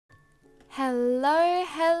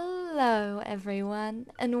Hello everyone,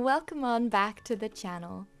 and welcome on back to the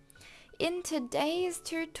channel. In today's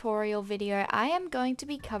tutorial video, I am going to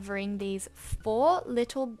be covering these 4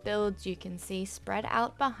 little builds you can see spread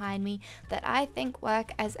out behind me that I think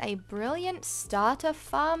work as a brilliant starter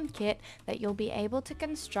farm kit that you'll be able to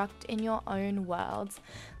construct in your own worlds.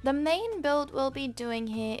 The main build we'll be doing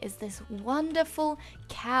here is this wonderful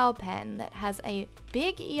cow pen that has a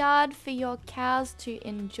big yard for your cows to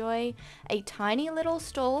enjoy, a tiny little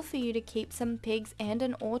stall for you to keep some pigs, and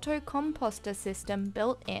an auto composter system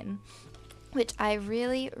built in, which I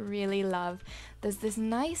really love. There's this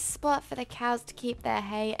nice spot for the cows to keep their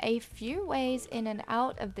hay a few ways in and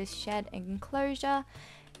out of this shed enclosure,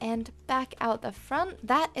 and back out the front.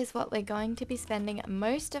 That is what we're going to be spending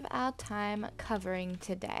most of our time covering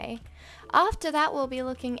today. After that, we'll be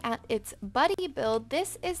looking at its buddy build.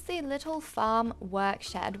 This is the little farm work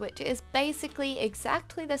shed, which is basically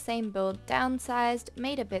exactly the same build, downsized,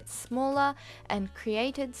 made a bit smaller, and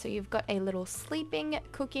created so you've got a little sleeping,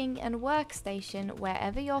 cooking, and workstation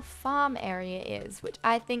wherever your farm area is, which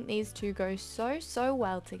I think these two go so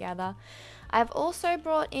well together. I've also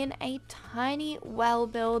brought in a tiny well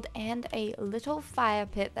build and a little fire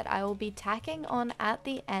pit that I will be tacking on at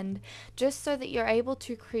the end, just so that you're able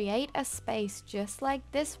to create a space just like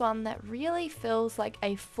this one that really feels like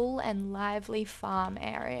a full and lively farm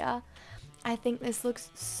area. I think this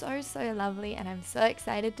looks so lovely, and I'm so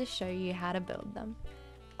excited to show you how to build them.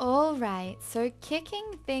 Alright, so kicking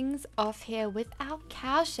things off here with our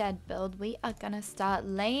cowshed build, we are going to start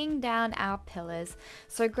laying down our pillars.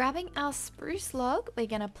 So grabbing our spruce log, we're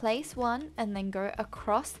going to place one and then go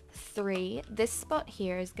across 3. This spot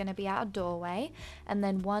here is going to be our doorway, and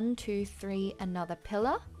then 1, 2, 3, another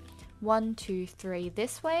pillar. 1, 2, 3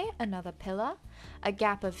 this way, another pillar. A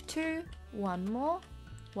gap of 2, one more.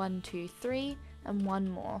 1, 2, 3, and one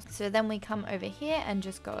more. So then we come over here and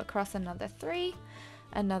just go across another 3.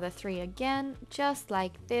 Another 3 again, just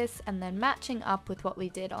like this, and then matching up with what we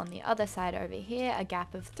did on the other side over here, a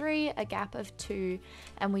gap of 3, a gap of 2,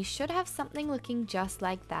 and we should have something looking just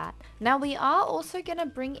like that. Now we are also going to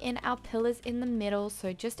bring in our pillars in the middle,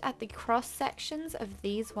 so just at the cross sections of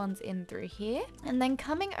these ones in through here, and then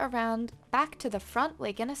coming around back to the front,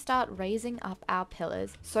 we're going to start raising up our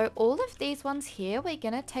pillars. So all of these ones here, we're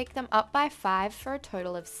going to take them up by 5 for a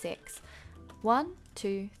total of 6. 1,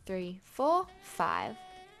 2, 3, 4, 5,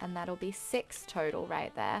 and that'll be 6 total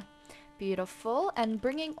right there. Beautiful. And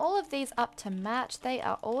bringing all of these up to match, they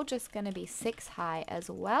are all just going to be 6 high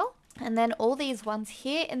as well. And then all these ones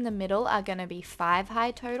here in the middle are going to be 5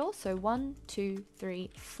 high total, so 1, 2,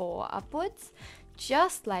 3, 4 upwards,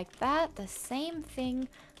 just like that. The same thing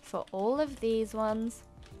for all of these ones.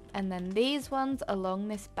 And then these ones along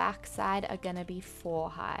this back side are going to be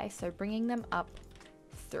 4 high, so bringing them up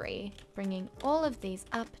 3, bringing all of these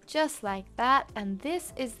up just like that, and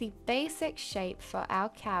this is the basic shape for our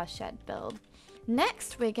cowshed build.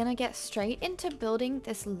 Next, we're gonna get straight into building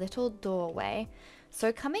this little doorway.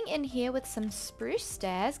 So coming in here with some spruce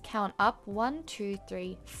stairs, count up 1, 2,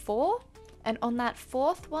 3, 4. And on that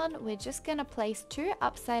 4th one, we're just going to place 2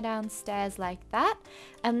 upside down stairs like that,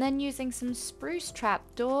 and then using some spruce trap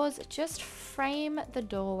doors, just frame the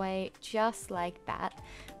doorway just like that,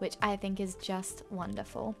 which I think is just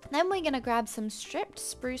wonderful. Then we're going to grab some stripped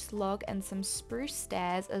spruce log and some spruce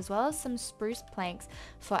stairs, as well as some spruce planks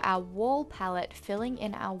for our wall palette, filling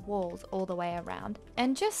in our walls all the way around,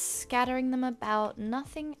 and just scattering them about,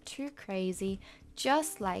 nothing too crazy.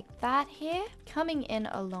 Just like that here. Coming in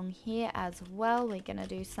along here as well, we're going to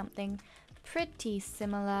do something pretty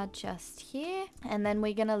similar just here. And then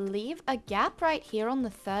we're going to leave a gap right here on the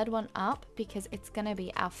 3rd one up, because it's going to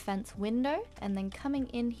be our fence window. And then coming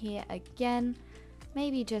in here again,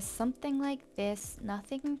 maybe just something like this,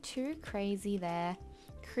 nothing too crazy there.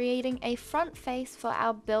 Creating a front face for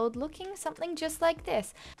our build, looking something just like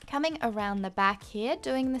this. Coming around the back here,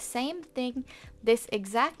 doing the same thing. This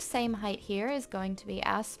exact same height here is going to be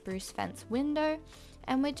our spruce fence window,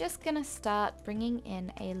 and we're just going to start bringing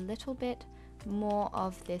in a little bit more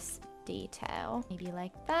of this detail. Maybe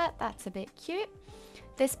like that, that's a bit cute.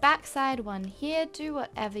 This backside one here, do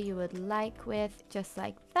whatever you would like with, just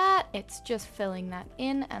like that. It's just filling that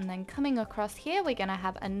in, and then coming across here, we're gonna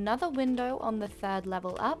have another window on the 3rd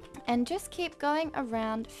level up, and just keep going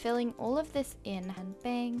around, filling all of this in, and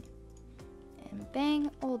bang, and bang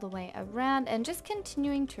all the way around, and just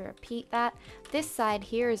continuing to repeat that. This side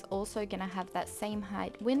here is also going to have that same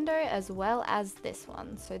height window as well as this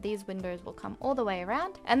one, so these windows will come all the way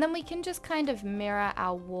around, and then we can just kind of mirror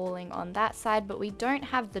our walling on that side, but we don't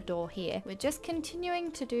have the door here. We're just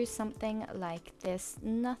continuing to do something like this,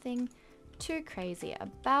 nothing too crazy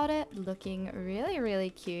about it. Looking really, really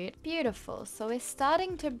cute. Beautiful. So we're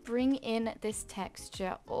starting to bring in this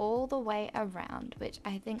texture all the way around, which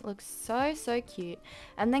I think looks so, so cute.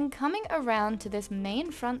 And then coming around to this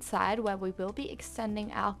main front side where we will be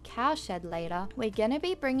extending our cow shed later, we're going to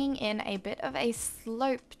be bringing in a bit of a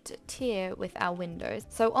sloped tier with our windows.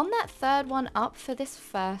 So on that third one up for this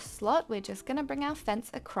first slot, we're just going to bring our fence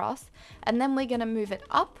across, and then we're going to move it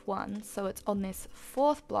up one so it's on this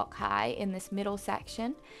fourth block high in this middle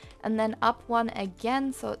section, and then up one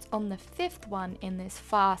again so it's on the fifth one in this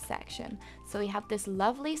far section. So we have this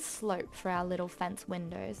lovely slope for our little fence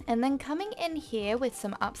windows. And then coming in here with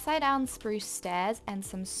some upside down spruce stairs and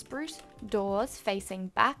some spruce doors facing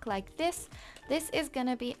back like this. This is going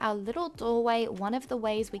to be our little doorway, one of the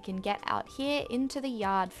ways we can get out here into the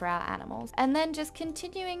yard for our animals. And then just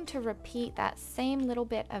continuing to repeat that same little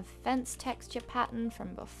bit of fence texture pattern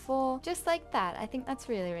from before, just like that. I think that's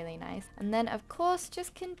really, really nice. And then of course,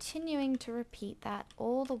 just continuing to repeat that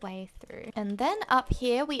all the way through. And then up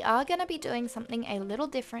here, we are going to be doing something a little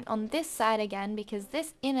different on this side again, because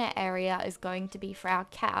this inner area is going to be for our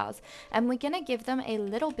cows, and we're going to give them a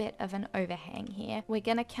little bit of an overhang here. We're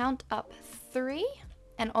going to count up 3,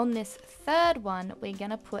 and on this third one we're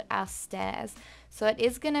going to put our stairs. So it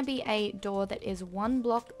is going to be a door that is 1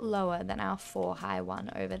 block lower than our 4 high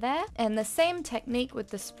one over there. And the same technique with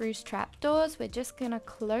the spruce trap doors, we're just going to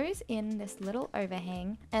close in this little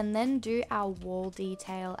overhang and then do our wall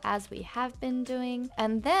detail as we have been doing.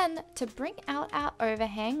 And then to bring out our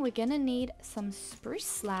overhang, we're going to need some spruce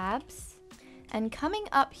slabs. And coming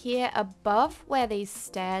up here above where these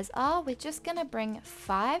stairs are, we're just going to bring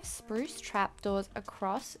 5 spruce trapdoors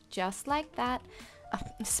across just like that.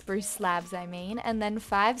 Spruce slabs, I mean. And then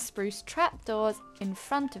 5 spruce trapdoors in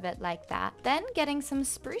front of it like that. Then getting some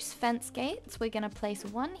spruce fence gates, we're going to place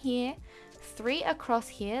 1 here, 3 across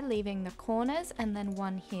here, leaving the corners, and then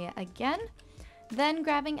 1 here again. Then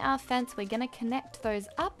grabbing our fence, we're going to connect those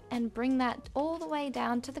up and bring that all the way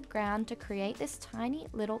down to the ground to create this tiny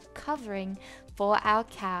little covering for our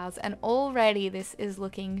cows. And already this is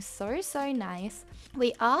looking so, so nice.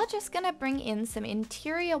 We are just going to bring in some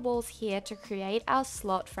interior walls here to create our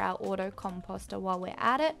slot for our auto composter while we're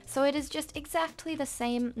at it. So it is just exactly the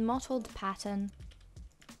same mottled pattern,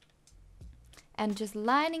 and just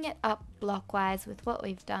lining it up blockwise with what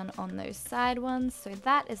we've done on those side ones. So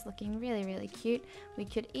that is looking really, really cute. We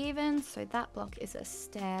could even, so that block is a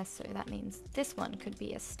stair, so that means this one could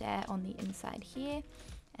be a stair on the inside here,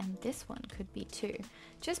 and this one could be too.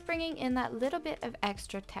 Just bringing in that little bit of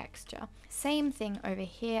extra texture. Same thing over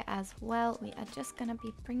here as well. We are just going to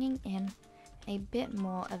be bringing in a bit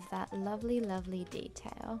more of that lovely, lovely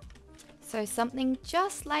detail. So something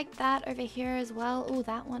just like that over here as well. Oh,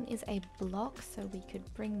 that one is a block, so we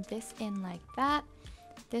could bring this in like that.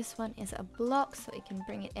 This one is a block, so we can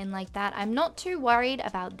bring it in like that. I'm not too worried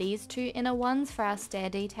about these 2 inner ones for our stair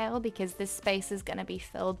detail, because this space is going to be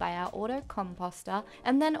filled by our auto composter.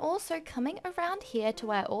 And then also coming around here to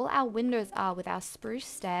where all our windows are with our spruce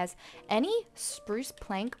stairs, any spruce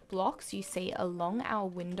plank blocks you see along our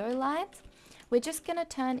window lines, we're just going to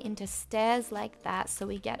turn into stairs like that, so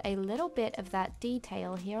we get a little bit of that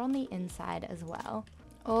detail here on the inside as well.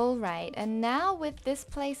 Alright, and now with this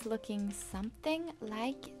place looking something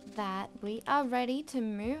like that, we are ready to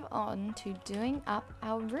move on to doing up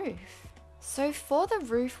our roof. So for the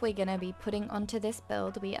roof we're going to be putting onto this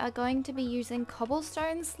build, we are going to be using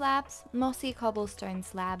cobblestone slabs, mossy cobblestone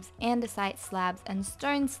slabs, andesite slabs, and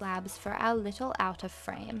stone slabs for our little outer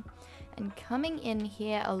frame. And coming in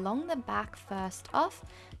here along the back first off,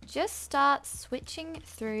 just start switching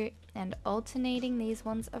through and alternating these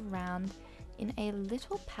ones around in a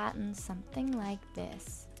little pattern, something like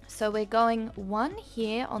this. So we're going 1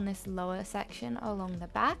 here on this lower section along the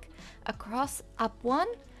back, across, up 1,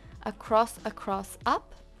 across, across,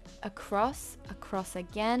 up, across, across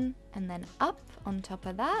again, and then up on top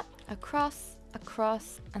of that, across,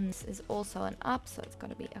 across, and this is also an up, so it's got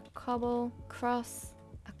to be a cobble, cross,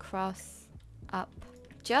 across, up,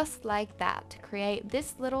 just like that, to create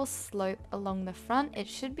this little slope along the front. It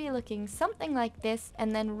should be looking something like this,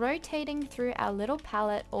 and then rotating through our little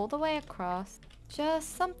palette all the way across,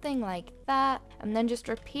 just something like that, and then just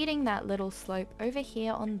repeating that little slope over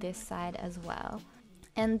here on this side as well.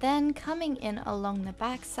 And then coming in along the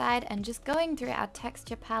back side and just going through our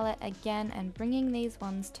texture palette again and bringing these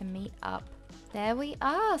ones to meet up. There we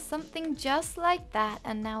are, something just like that,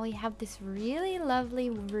 and now we have this really lovely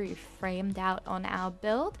roof framed out on our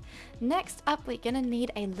build. Next up, we're gonna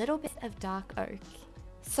need a little bit of dark oak.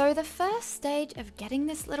 So the first stage of getting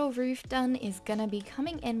this little roof done is gonna be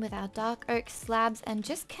coming in with our dark oak slabs and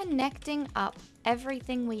just connecting up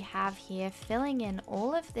everything we have here, filling in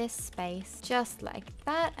all of this space just like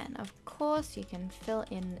that. And of course you can fill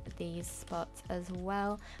in these spots as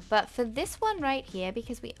well. But for this one right here,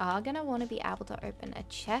 because we are gonna want to be able to open a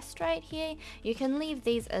chest right here, you can leave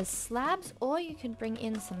these as slabs, or you can bring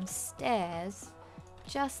in some stairs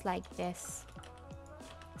just like this,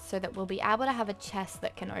 so that we'll be able to have a chest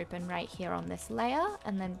that can open right here on this layer,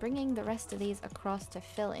 and then bringing the rest of these across to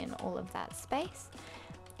fill in all of that space,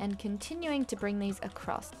 and continuing to bring these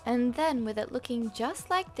across. And then with it looking just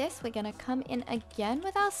like this, we're going to come in again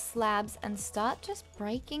with our slabs and start just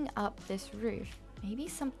breaking up this roof. Maybe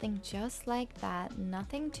something just like that,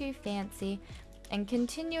 nothing too fancy, and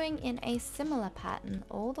continuing in a similar pattern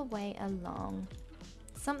all the way along.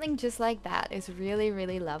 Something just like that is really,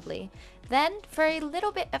 really lovely. Then, for a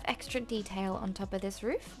little bit of extra detail on top of this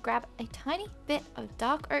roof, grab a tiny bit of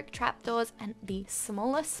dark oak trapdoors and the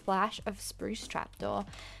smaller splash of spruce trapdoor.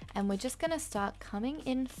 And we're just going to start coming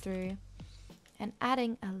in through and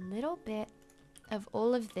adding a little bit of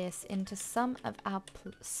all of this into some of our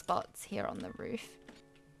spots here on the roof.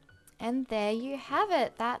 And there you have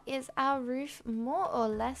it. That is our roof more or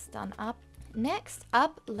less done up. Next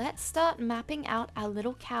up, let's start mapping out our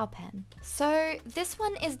little cow pen. So this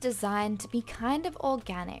one is designed to be kind of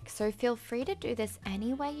organic, so feel free to do this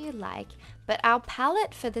any way you like, but our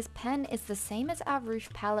palette for this pen is the same as our roof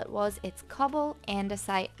palette was. It's cobble,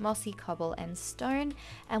 andesite, mossy cobble, and stone,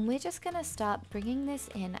 and we're just going to start bringing this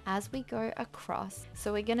in as we go across.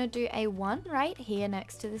 So we're going to do a 1 right here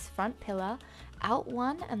next to this front pillar, out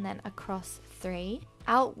 1 and then across 3,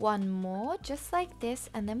 out 1 more just like this,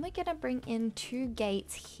 and then we're going to bring in 2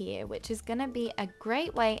 gates here, which is going to be a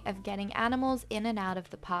great way of getting animals in and out of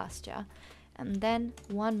the pasture. And then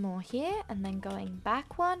 1 more here, and then going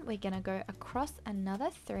back 1, we're going to go across another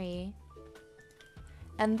 3,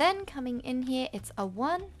 and then coming in here, it's a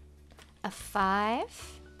 1, a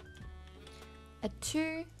 5, a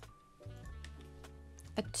 2,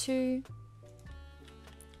 a 2,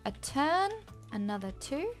 a turn, another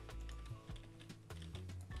 2,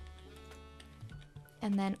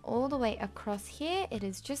 and then all the way across here it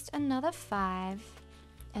is just another 5,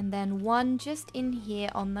 and then 1 just in here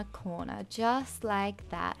on the corner, just like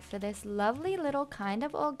that, for this lovely little kind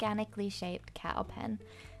of organically shaped cow pen.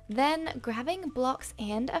 Then grabbing blocks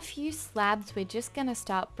and a few slabs, we're just going to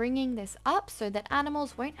start bringing this up so that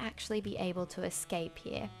animals won't actually be able to escape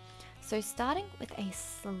here. So starting with a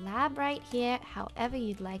slab right here, however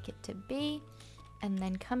you'd like it to be, and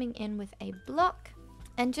then coming in with a block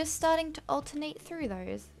and just starting to alternate through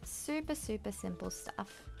those. Super, super simple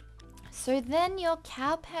stuff. So then your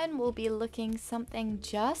cow pen will be looking something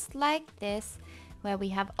just like this, where we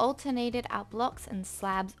have alternated our blocks and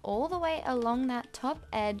slabs all the way along that top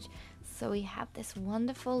edge, so we have this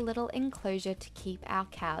wonderful little enclosure to keep our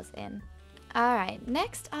cows in. Alright,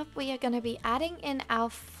 next up we are going to be adding in our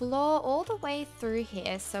floor all the way through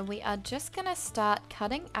here. So we are just going to start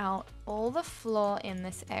cutting out all the floor in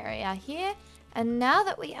this area here. And now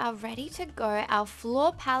that we are ready to go, our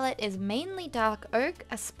floor palette is mainly dark oak,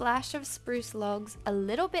 a splash of spruce logs, a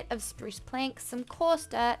little bit of spruce planks, some coarse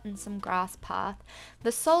dirt, and some grass path.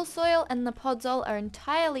 The soul soil and the podzol are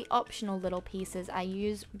entirely optional little pieces I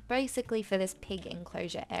use basically for this pig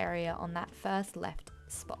enclosure area on that first left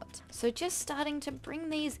spot. So just starting to bring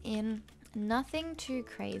these in, nothing too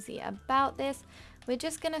crazy about this. We're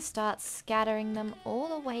just going to start scattering them all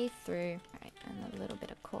the way through. Right, and a little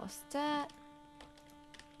bit of coarse dirt.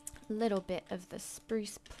 Little bit of the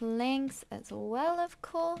spruce planks as well, of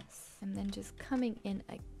course, and then just coming in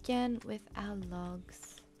again with our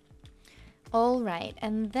logs. Alright,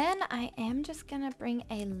 and then I am just gonna bring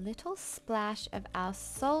a little splash of our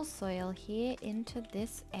soul soil here into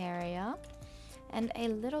this area, and a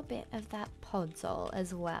little bit of that podzol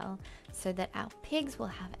as well, so that our pigs will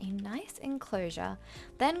have a nice enclosure.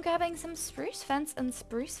 Then grabbing some spruce fence and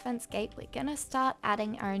spruce fence gate, we're gonna start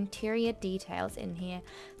adding our interior details in here.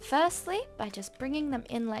 Firstly, by just bringing them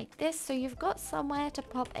in like this, so you've got somewhere to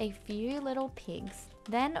pop a few little pigs.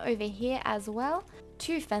 Then over here as well,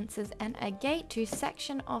 2 fences and a gate to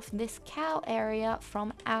section off this cow area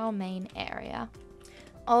from our main area.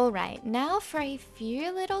 Alright, now for a few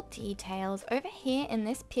little details. Over here in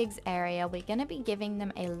this pig's area, we're going to be giving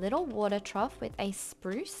them a little water trough with a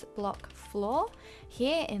spruce block floor.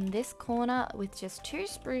 Here in this corner with just 2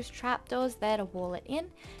 spruce trapdoors there to wall it in,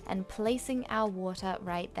 and placing our water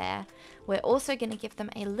right there. We're also going to give them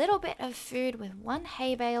a little bit of food with 1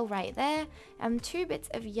 hay bale right there and 2 bits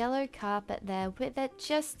of yellow carpet there with it,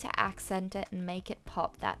 just to accent it and make it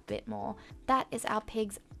pop that bit more. That is our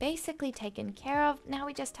pigs basically taken care of. Now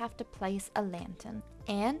we just have to place a lantern.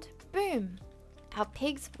 And boom! Our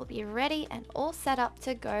pigs will be ready and all set up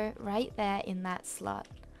to go right there in that slot.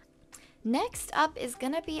 Next up is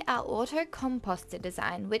going to be our auto composter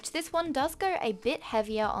design, which this one does go a bit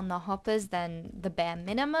heavier on the hoppers than the bare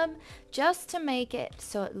minimum, just to make it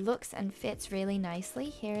so it looks and fits really nicely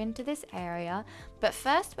here into this area. But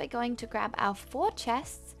first we're going to grab our 4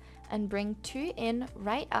 chests and bring 2 in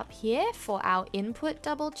right up here for our input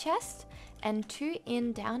double chest, and 2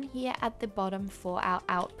 in down here at the bottom for our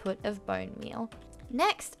output of bone meal.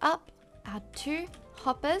 Next up, our 2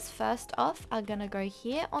 hoppers first off are gonna go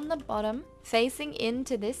here on the bottom, facing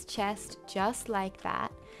into this chest just like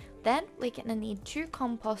that. Then we're gonna need 2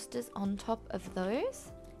 composters on top of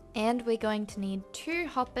those. And we're going to need 2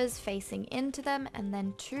 hoppers facing into them, and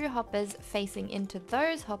then 2 hoppers facing into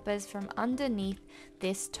those hoppers from underneath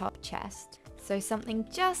this top chest. So something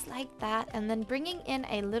just like that, and then bringing in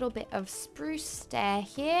a little bit of spruce stair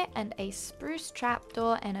here and a spruce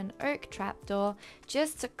trapdoor and an oak trapdoor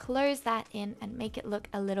just to close that in and make it look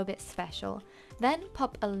a little bit special. Then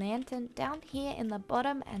pop a lantern down here in the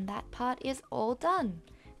bottom, and that part is all done.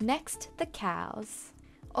 Next, the cows.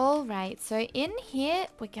 Alright, so in here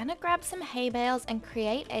we're gonna grab some hay bales and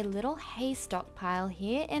create a little hay stockpile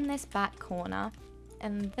here in this back corner.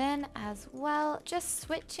 And then as well, just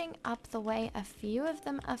switching up the way a few of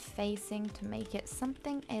them are facing to make it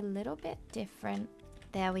something a little bit different.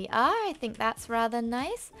 There we are, I think that's rather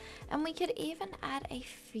nice. And we could even add a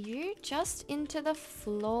few just into the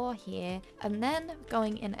floor here. And then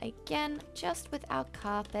going in again, just with our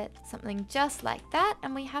carpet, something just like that.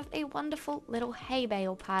 And we have a wonderful little hay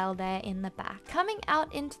bale pile there in the back. Coming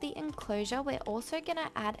out into the enclosure, we're also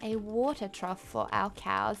gonna add a water trough for our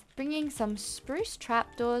cows, bringing some spruce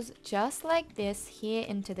trapdoors just like this here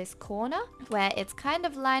into this corner, where it's kind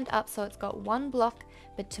of lined up so it's got 1 block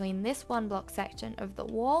between this 1 block section of the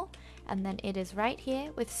wall, and then it is right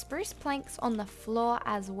here with spruce planks on the floor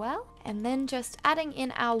as well, and then just adding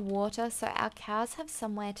in our water so our cows have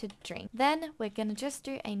somewhere to drink. Then we're gonna just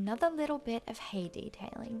do another little bit of hay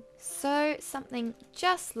detailing. So something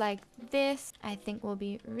just like this I think will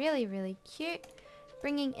be really cute.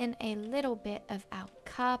 Bringing in a little bit of our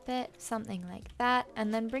carpet, something like that,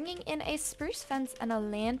 and then bringing in a spruce fence and a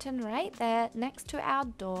lantern right there next to our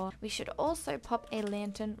door. We should also pop a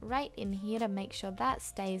lantern right in here to make sure that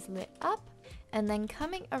stays lit up, and then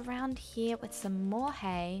coming around here with some more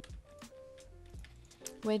hay.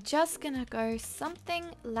 We're just gonna go something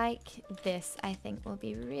like this. I think will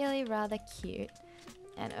be really rather cute.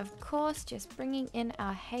 And of course, just bringing in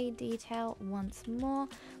our hay detail once more.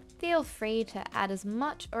 Feel free to add as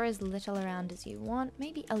much or as little around as you want.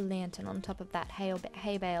 Maybe a lantern on top of that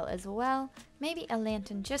hay bale as well. Maybe a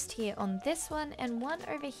lantern just here on this one, and 1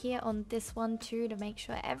 over here on this one too, to make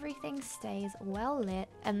sure everything stays well lit.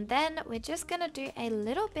 And then we're just gonna do a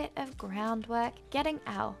little bit of groundwork, getting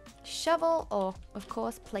our shovel, or of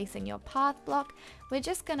course placing your path block. We're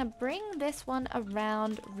just gonna bring this one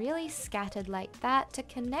around really scattered like that to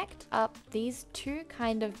connect up these 2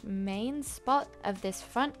 kind of main spots of this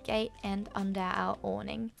front gate and under our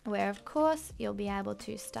awning, where of course you'll be able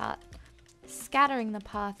to start scattering the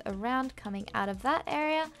path around coming out of that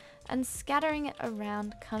area and scattering it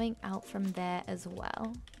around coming out from there as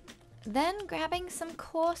well. Then grabbing some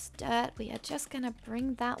coarse dirt, we are just gonna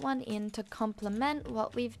bring that one in to complement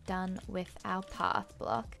what we've done with our path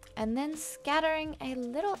block, and then scattering a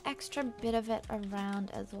little extra bit of it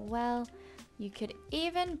around as well. You could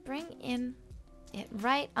even bring in it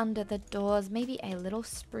right under the doors, maybe a little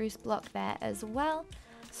spruce block there as well.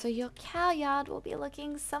 So your cow yard will be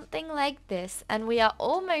looking something like this, and we are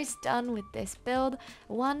almost done with this build.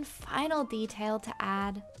 1 final detail to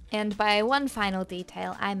add, and by 1 final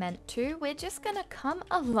detail I meant 2. We're just gonna come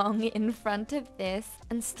along in front of this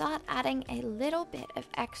and start adding a little bit of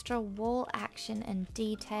extra wall action and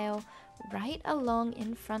detail right along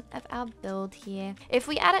in front of our build here. If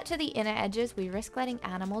we add it to the inner edges, we risk letting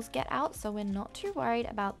animals get out, so we're not too worried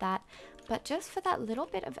about that. But just for that little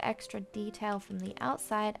bit of extra detail from the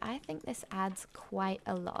outside, I think this adds quite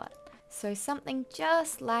a lot. So something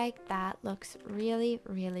just like that looks really,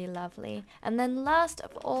 really lovely. And then last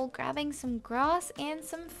of all, grabbing some grass and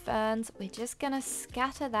some ferns, we're just gonna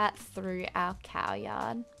scatter that through our cow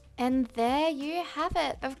yard. And there you have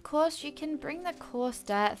it. Of course, you can bring the coarse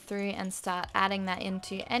dirt through and start adding that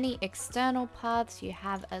into any external paths you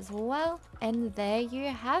have as well. And there you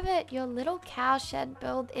have it. Your little cow shed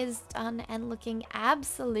build is done and looking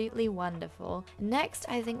absolutely wonderful. Next,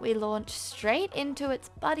 I think we launch straight into its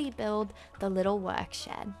buddy build, the little work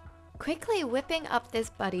shed. Quickly whipping up this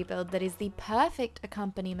buddy build that is the perfect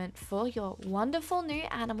accompaniment for your wonderful new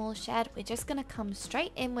animal shed. We're just going to come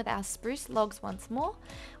straight in with our spruce logs once more.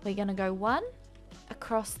 We're going to go 1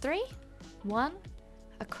 across 3, 1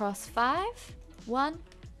 across 5, 1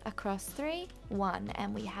 across 3, 1,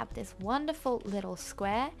 and we have this wonderful little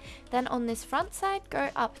square. Then on this front side, go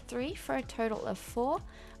up 3 for a total of 4,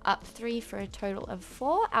 up 3 for a total of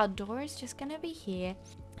 4. Our door is just going to be here.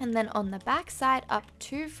 And then on the back side, up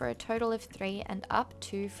 2 for a total of 3, and up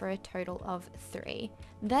 2 for a total of 3.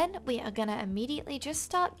 Then we are going to immediately just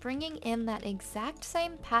start bringing in that exact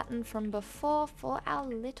same pattern from before for our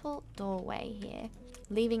little doorway here.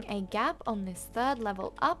 Leaving a gap on this 3rd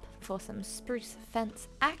level up for some spruce fence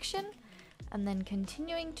action. And then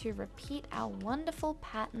continuing to repeat our wonderful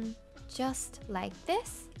pattern just like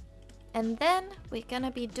this. And then we're going to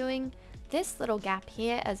be doing this little gap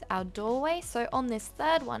here as our doorway. So on this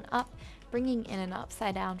 3rd one up, bringing in an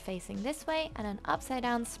upside down facing this way and an upside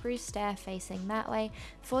down spruce stair facing that way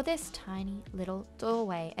for this tiny little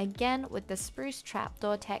doorway. Again with the spruce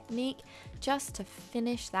trapdoor technique just to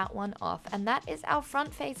finish that one off. And that is our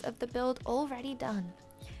front face of the build already done.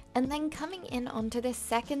 And then coming in onto this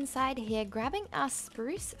 2nd side here, grabbing our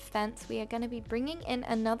spruce fence, we are going to be bringing in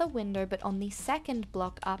another window, but on the 2nd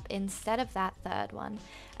block up instead of that 3rd one.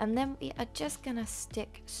 And then we are just going to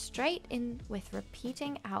stick straight in with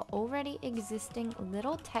repeating our already existing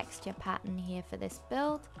little texture pattern here for this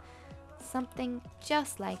build. Something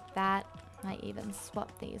just like that. Might even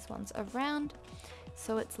swap these ones around.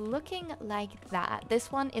 So it's looking like that.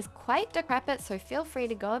 This one is quite decrepit, so feel free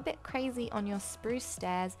to go a bit crazy on your spruce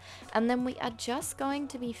stairs. And then we are just going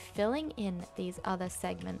to be filling in these other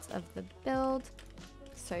segments of the build.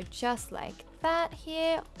 So just like that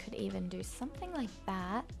here, could even do something like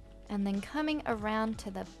that. And then coming around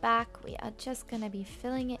to the back, we are just going to be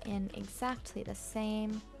filling it in exactly the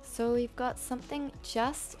same. So we've got something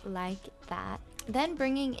just like that. Then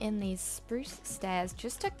bringing in these spruce stairs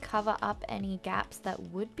just to cover up any gaps that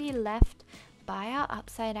would be left by our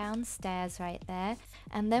upside down stairs right there.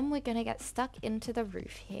 And then we're going to get stuck into the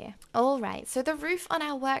roof here. Alright, so the roof on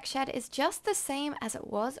our work shed is just the same as it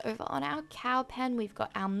was over on our cow pen. We've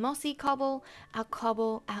got our mossy cobble, our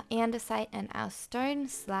andesite, and our stone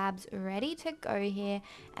slabs ready to go here.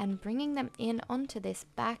 And bringing them in onto this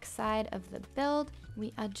back side of the build,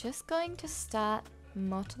 we are just going to start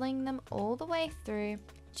mottling them all the way through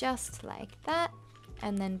just like that,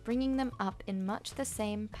 and then bringing them up in much the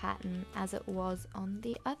same pattern as it was on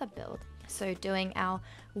the other build. So doing our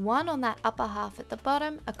 1 on that upper half at the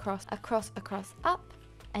bottom, across, across, across, up,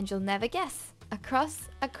 and you'll never guess, across,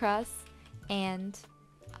 across, and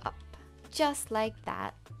up, just like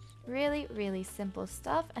that. Really, really simple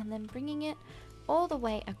stuff. And then bringing it all the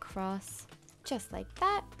way across just like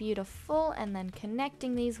that. Beautiful. And then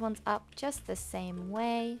connecting these ones up just the same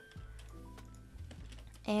way.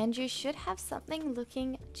 And you should have something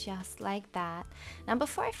looking just like that. Now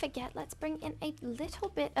before I forget, let's bring in a little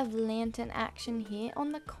bit of lantern action here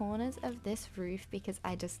on the corners of this roof, because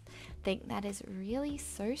I just think that is really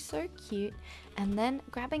so cute. And then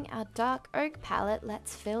grabbing our dark oak palette,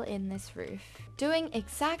 let's fill in this roof. Doing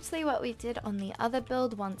exactly what we did on the other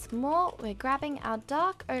build once more, we're grabbing our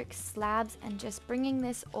dark oak slabs and just bringing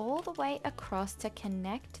this all the way across to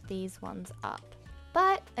connect these ones up.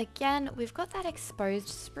 But again, we've got that exposed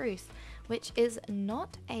spruce, which is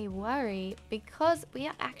not a worry because we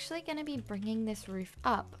are actually going to be bringing this roof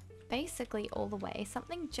up basically all the way,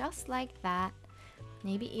 something just like that.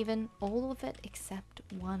 Maybe even all of it except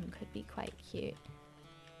one could be quite cute.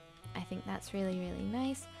 I think that's really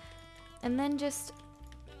nice. And then just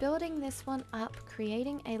building this one up,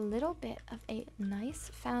 creating a little bit of a nice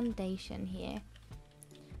foundation here.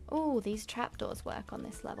 Oh, these trapdoors work on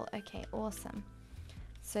this level. Okay, awesome.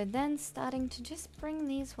 So then starting to just bring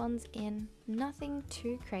these ones in, nothing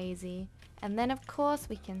too crazy. And then of course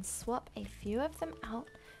we can swap a few of them out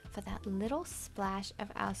for that little splash of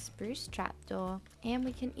our spruce trapdoor, and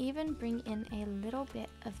we can even bring in a little bit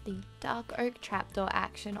of the dark oak trapdoor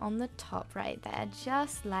action on the top right there,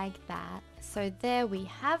 just like that. So there we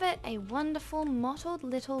have it, a wonderful mottled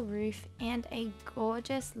little roof and a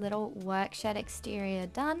gorgeous little workshed exterior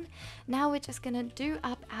done. Now we're just gonna do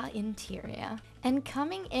up our interior. And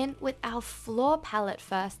coming in with our floor palette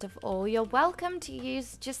first of all, you're welcome to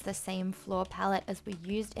use just the same floor palette as we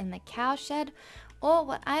used in the cowshed, or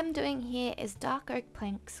what I'm doing here is dark oak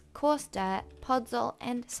planks, coarse dirt, podzol,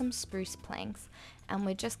 and some spruce planks. And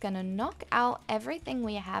we're just gonna knock out everything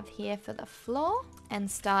we have here for the floor and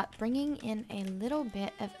start bringing in a little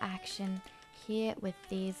bit of action here with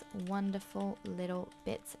these wonderful little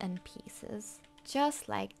bits and pieces. Just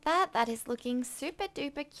like that, that is looking super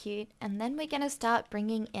duper cute. And then we're gonna start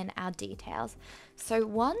bringing in our details. So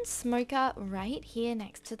one smoker right here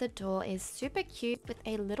next to the door is super cute with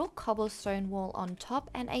a little cobblestone wall on top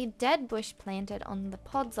and a dead bush planted on the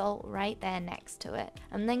podzol right there next to it.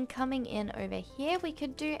 And then coming in over here, we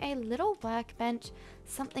could do a little workbench,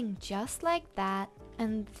 something just like that.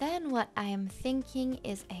 And then what I am thinking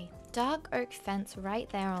is a dark oak fence right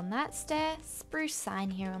there on that stair, spruce sign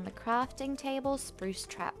here on the crafting table, spruce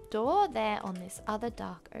trap door there on this other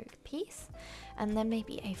dark oak piece, and then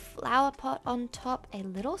maybe a flower pot on top, a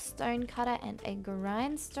little stone cutter, and a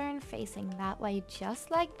grindstone facing that way just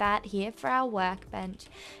like that here for our workbench.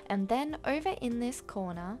 And then over in this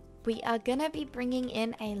corner, we are gonna be bringing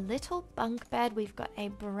in a little bunk bed. We've got a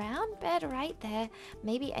brown bed right there,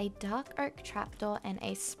 maybe a dark oak trapdoor and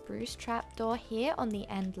a spruce trapdoor here on the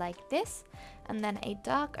end like this, and then a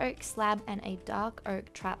dark oak slab and a dark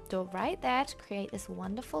oak trapdoor right there to create this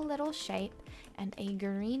wonderful little shape, and a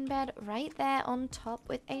green bed right there on top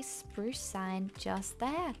with a spruce sign just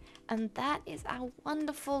there. And that is our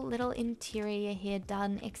wonderful little interior here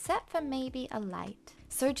done, except for maybe a light.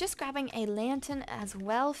 So just grabbing a lantern as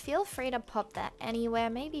well, feel free to pop that anywhere,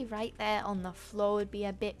 maybe right there on the floor would be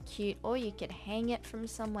a bit cute, or you could hang it from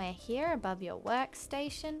somewhere here above your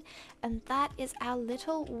workstation. And that is our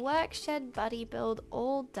little workshed buddy build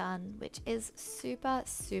all done, which is super,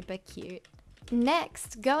 super cute.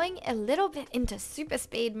 Next, going a little bit into super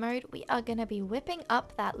speed mode, we are going to be whipping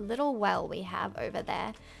up that little well we have over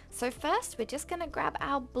there. So first, we're just going to grab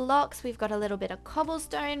our blocks. We've got a little bit of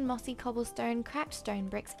cobblestone, mossy cobblestone, cracked stone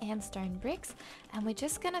bricks, and stone bricks. And we're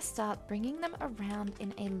just going to start bringing them around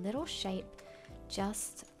in a little shape,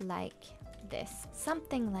 just like this.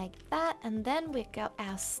 Something like that. And then we've got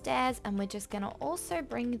our stairs, and we're just going to also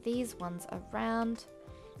bring these ones around.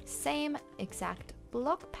 Same exact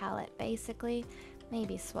block palette basically,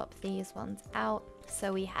 maybe swap these ones out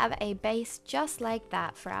so we have a base just like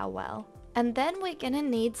that for our well. And then we're gonna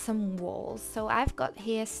need some walls. So I've got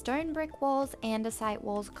here stone brick walls, andesite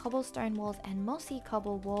walls, cobblestone walls, and mossy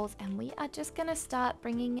cobble walls, and we are just gonna start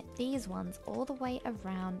bringing these ones all the way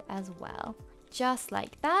around as well. Just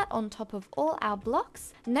like that on top of all our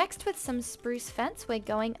blocks. Next, with some spruce fence, we're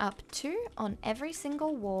going up 2 on every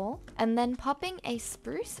single wall, and then popping a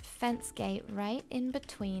spruce fence gate right in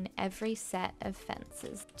between every set of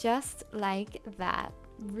fences. Just like that.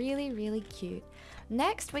 Really, really cute.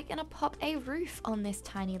 Next, we're gonna pop a roof on this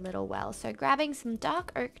tiny little well. So grabbing some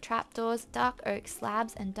dark oak trapdoors, dark oak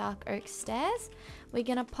slabs, and dark oak stairs, we're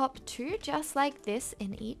gonna pop 2 just like this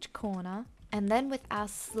in each corner. And then with our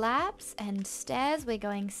slabs and stairs, we're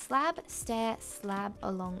going slab, stair, slab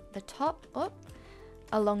along the top, of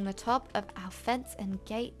our fence and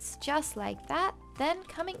gates, just like that. Then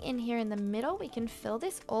coming in here in the middle, we can fill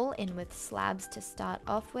this all in with slabs to start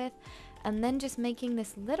off with, and then just making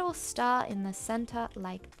this little star in the center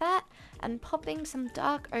like that, and popping some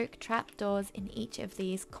dark oak trapdoors in each of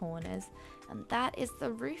these corners. And that is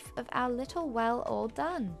the roof of our little well all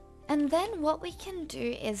done. And then what we can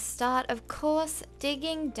do is start, of course,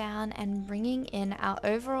 digging down and bringing in our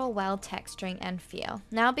overall well texturing and feel.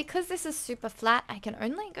 Now, because this is super flat, I can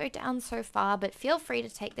only go down so far, but feel free to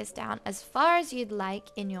take this down as far as you'd like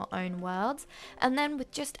in your own worlds. And then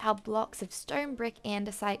with just our blocks of stone brick,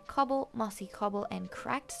 andesite, cobble, mossy cobble, and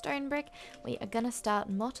cracked stone brick, we are gonna start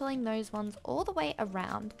mottling those ones all the way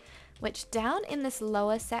around. Which down in this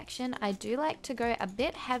lower section, I do like to go a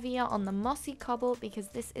bit heavier on the mossy cobble because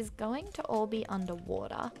this is going to all be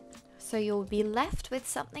underwater. So you'll be left with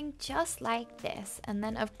something just like this. And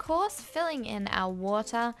then of course filling in our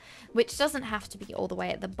water, which doesn't have to be all the way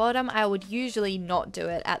at the bottom. I would usually not do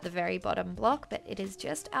it at the very bottom block, but it is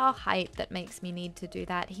just our height that makes me need to do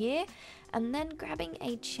that here. And then grabbing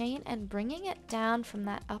a chain and bringing it down from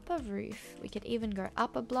that upper roof. We could even go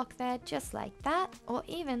up a block there just like that, or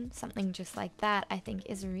even something just like that I think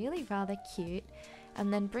is really rather cute.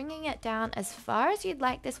 and then bringing it down as far as you'd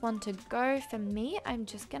like this one to go. For me, I'm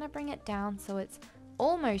just gonna bring it down so it's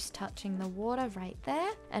almost touching the water right there,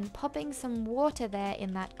 and popping some water there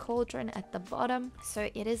in that cauldron at the bottom, so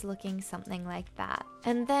it is looking something like that.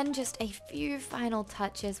 And then just a few final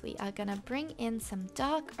touches, we are gonna bring in some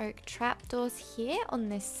dark oak trapdoors here on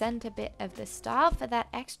this center bit of the star for that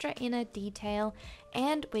extra inner detail,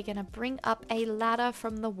 and we're gonna bring up a ladder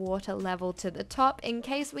from the water level to the top in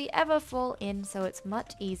case we ever fall in, so it's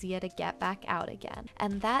much easier to get back out again.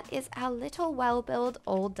 And that is our little well build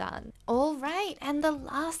all done. All right, and the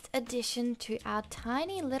last addition to our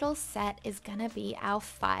tiny little set is gonna be our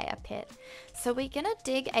fire pit. So we're gonna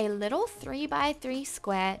dig a little 3x3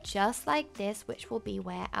 square just like this, which will be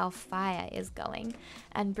where our fire is going,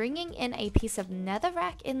 and bringing in a piece of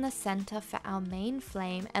netherrack in the center for our main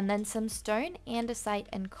flame, and then some stone, andesite,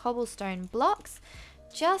 and cobblestone blocks,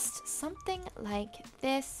 just something like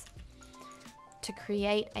this, to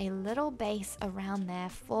create a little base around there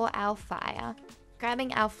for our fire.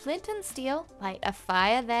 Grabbing our flint and steel, light a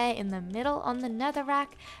fire there in the middle on the netherrack,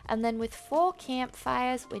 and then with 4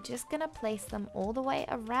 campfires, we're just gonna place them all the way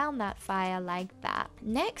around that fire like that.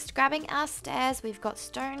 Next, grabbing our stairs, we've got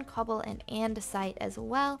stone, cobble, and andesite as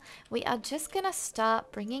well. We are just gonna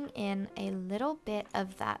start bringing in a little bit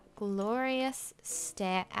of that glorious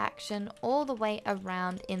stair action all the way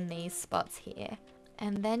around in these spots here.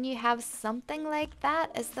 And then you have something like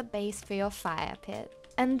that as the base for your fire pit.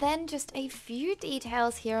 And then just a few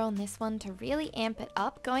details here on this one to really amp it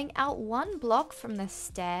up. Going out 1 block from the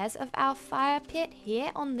stairs of our fire pit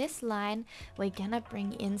here on this line, we're gonna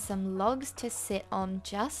bring in some logs to sit on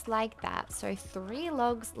just like that. So 3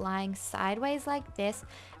 logs lying sideways like this,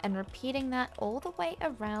 and repeating that all the way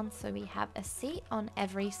around so we have a seat on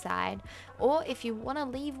every side. Or if you want to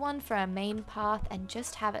leave one for a main path and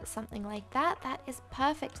just have it something like that, that is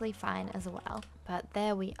perfectly fine as well. But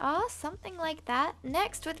there we are, something like that.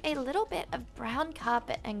 Next, with a little bit of brown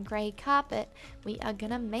carpet and grey carpet, we are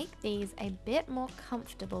gonna make these a bit more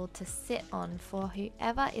comfortable to sit on for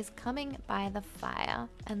whoever is coming by the fire.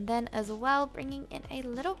 And then as well, bringing in a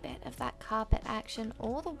little bit of that carpet action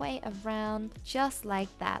all the way around, just like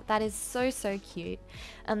that. That is so cute.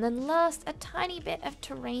 And then last, a tiny bit of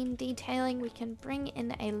terrain detailing. We can bring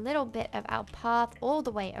in a little bit of our path all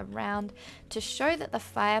the way around to show that the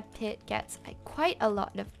fire pit gets quite a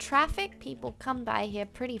lot of traffic. People come by here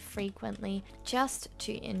pretty frequently just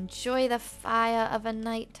to enjoy the fire of a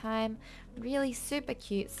nighttime. Really super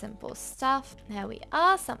cute, simple stuff. There we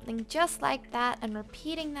are, something just like that, and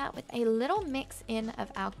repeating that with a little mix in of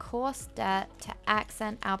our coarse dirt to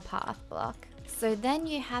accent our path block. So then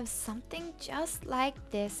you have something just like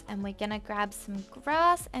this, and we're gonna grab some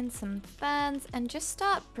grass and some ferns and just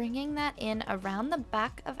start bringing that in around the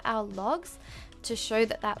back of our logs to show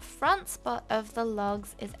that that front spot of the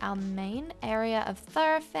logs is our main area of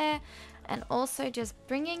thoroughfare, and also just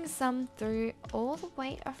bringing some through all the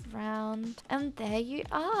way around. And there you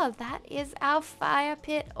are, that is our fire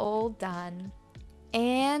pit all done.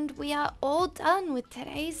 And we are all done with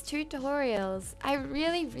today's tutorials. I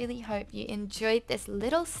really hope you enjoyed this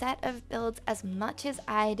little set of builds as much as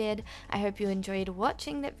I did. I hope you enjoyed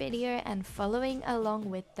watching the video and following along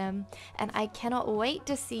with them. And I cannot wait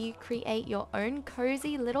to see you create your own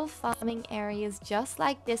cozy little farming areas just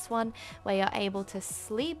like this one, where you're able to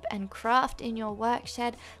sleep and craft in your work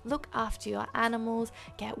shed, look after your animals,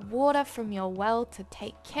 get water from your well to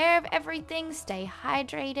take care of everything, stay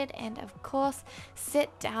hydrated, and of course,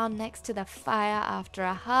 sit down next to the fire after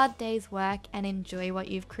a hard day's work and enjoy what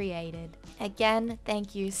you've created. Again,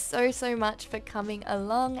 thank you so much for coming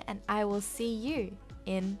along, and I will see you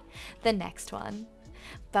in the next one.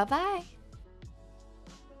 Bye bye.